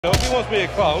If he wants to be a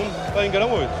clown, then get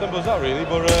on with it. Simple as that, really.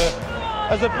 But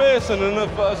as a person, and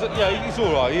yeah, he's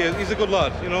all right. He's a good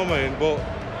lad, you know what I mean. But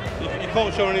you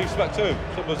can't show any respect to him.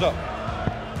 Simple as that.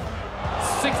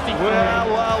 63.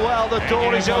 Well, the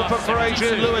door is open for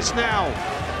Adrian Lewis now.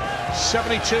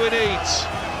 72 it needs.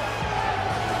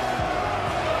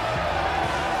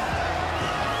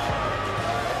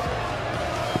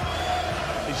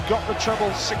 He's got the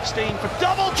treble, 16 for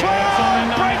double try,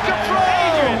 breaker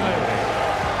throw!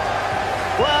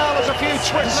 Well, there's a few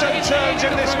twists and turns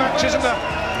in this match, isn't there?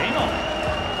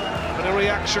 Bit of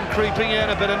reaction creeping in,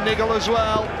 a bit of niggle as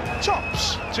well.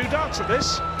 Tops, 2 darts at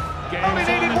this. Only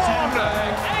needed 1.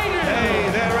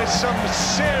 Hey, there is some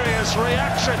serious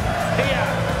reaction here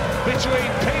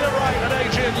between Peter Wright and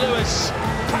Adrian Lewis.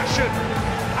 Passion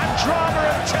and drama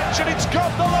and tension, it's got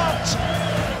the lot.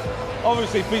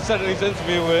 Obviously, Pete said in his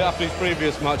interview after his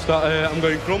previous match that I'm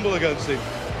going to crumble against him.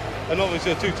 And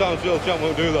obviously a 2-time world champ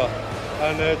won't do that.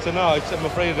 And tonight, I'm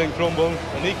afraid he didn't crumble,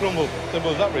 and he crumbled.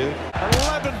 Simple as that, really.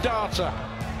 11 darter.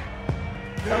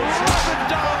 11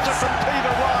 darter from Peter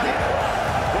Wright.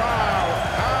 Wow,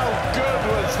 how good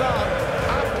was that?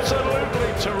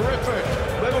 Absolutely terrific.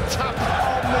 Little tap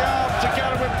on the arm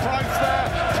together with Price there.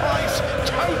 Price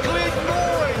totally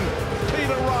ignoring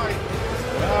Peter Wright.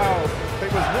 Wow, it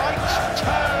was Wright's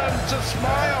turn to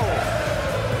smile.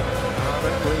 And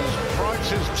it was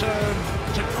Price's turn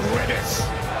to grimace.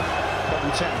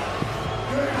 10. Yeah,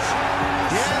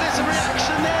 there's a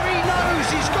reaction there. He knows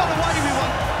he's got away with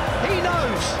one. He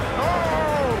knows.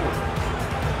 Oh,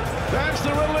 there's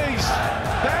the release.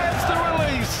 There's the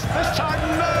release. This time,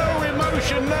 no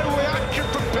emotion, no reaction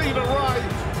from Peter Wright.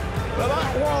 But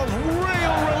that was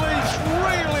real release,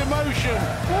 real emotion,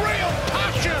 real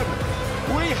passion.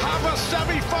 We have a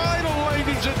semi-final,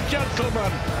 ladies and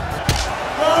gentlemen.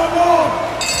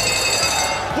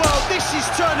 Well, this is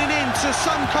turning into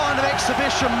some kind of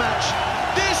exhibition match.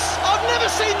 This, I've never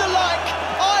seen the like.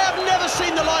 I have never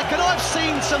seen the like, and I've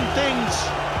seen some things.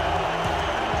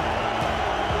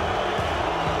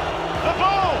 The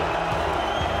ball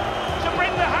to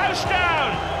bring the house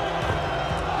down.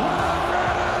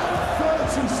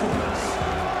 36.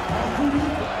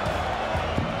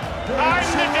 I'm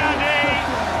the daddy.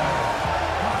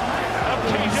 And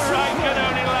Peter Wright can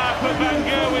only laugh at Van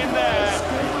Gogh in there.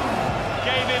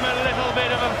 Gave him a little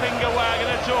bit of a finger wag and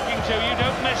a talking to. You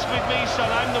don't mess with me, son,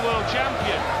 I'm the world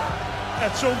champion.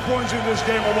 At some points in this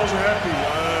game, I wasn't happy.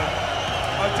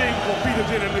 I think what Peter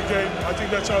did in the game, I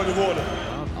think that's out of order.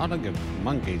 I don't give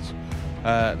monkeys.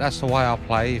 That's the way I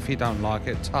play. If he don't like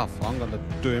it, tough. I'm going to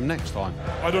do him next time.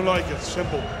 I don't like it,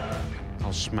 simple.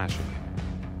 I'll smash him.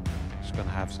 He's going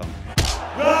to have some.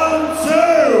 Round 2!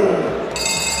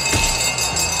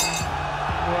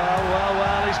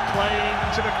 Well, he's playing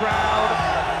to the crowd.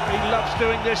 He loves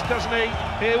doing this, doesn't he?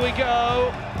 Here we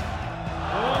go.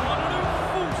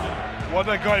 What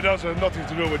that guy does has nothing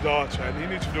to do with darts, and he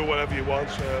needs to do whatever he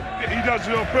wants. He does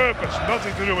it on purpose,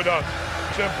 nothing to do with us.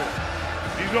 Simple.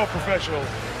 He's not professional.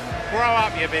 Grow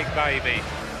up, you big baby.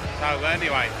 So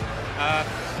anyway,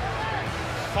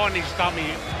 find his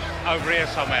dummy over here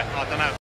somewhere. I don't know.